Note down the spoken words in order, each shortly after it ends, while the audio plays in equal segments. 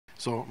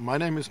So my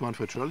name is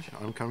Manfred Schölch.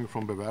 I'm coming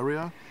from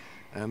Bavaria,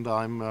 and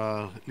I'm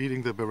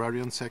leading the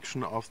Bavarian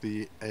section of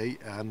the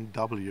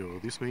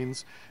ANW. This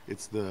means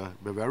it's the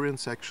Bavarian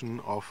section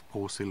of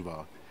Pro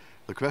Silva.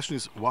 The question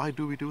is, why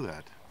do we do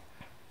that?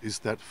 Is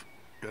that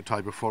a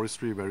type of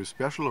forestry very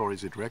special, or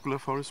is it regular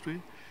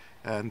forestry?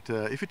 And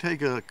if you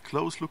take a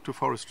close look to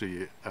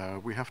forestry,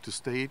 we have to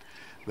state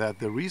that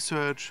the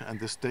research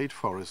and the state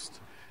forest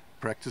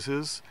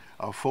practices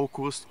are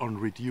focused on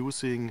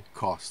reducing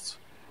costs.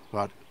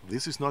 But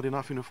this is not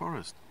enough in a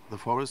forest. The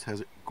forest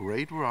has a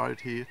great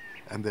variety,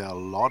 and there are a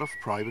lot of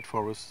private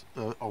forest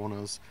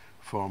owners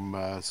from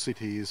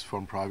cities,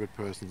 from private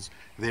persons.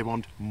 They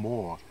want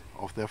more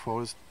of their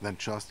forest than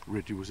just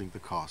reducing the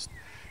cost.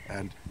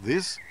 And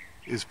this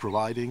is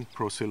providing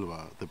Pro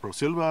Silva. The Pro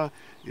Silva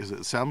is an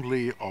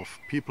assembly of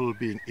people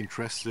being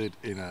interested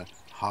in a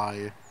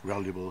high,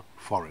 valuable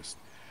forest.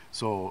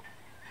 So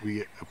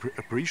we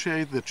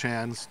appreciate the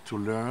chance to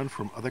learn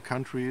from other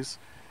countries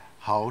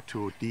how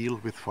to deal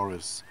with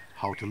forests,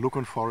 how to look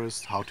on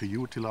forests, how to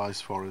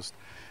utilize forests,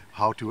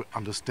 how to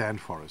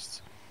understand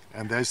forests.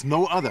 And there is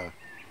no other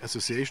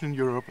association in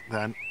Europe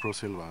than Pro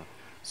Silva.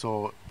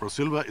 So Pro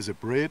Silva is a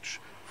bridge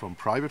from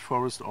private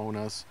forest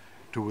owners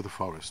to the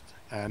forest.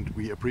 And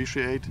we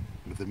appreciate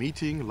the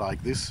meeting,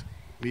 like this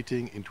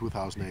meeting in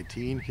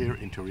 2018 here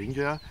in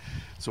Thuringia.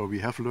 So we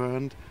have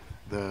learned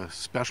the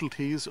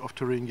specialties of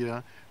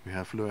Thuringia. We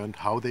have learned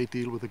how they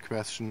deal with the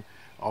question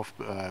of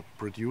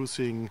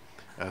producing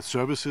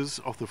services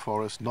of the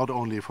forest, not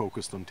only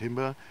focused on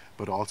timber,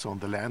 but also on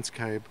the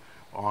landscape,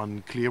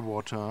 on clear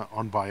water,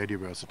 on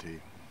biodiversity.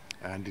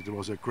 And it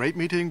was a great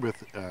meeting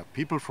with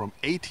people from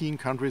 18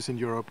 countries in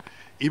Europe,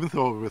 even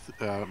though with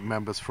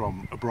members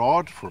from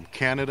abroad, from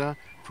Canada,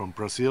 from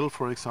Brazil,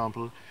 for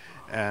example.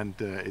 And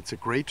it's a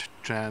great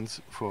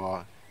chance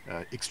for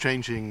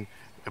exchanging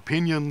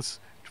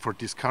opinions, for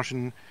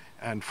discussion,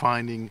 and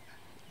finding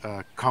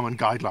common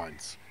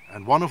guidelines.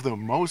 And one of the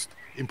most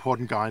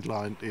important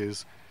guidelines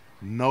is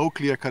no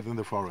clear cut in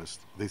the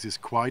forest. This is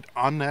quite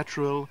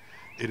unnatural.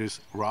 It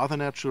is rather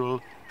natural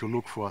to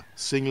look for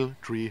single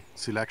tree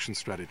selection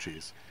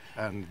strategies.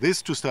 And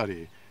this to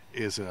study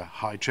is a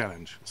high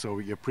challenge. So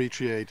we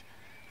appreciate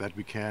that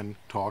we can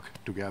talk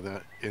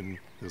together in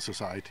the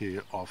society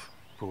of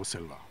Pro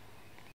Silva.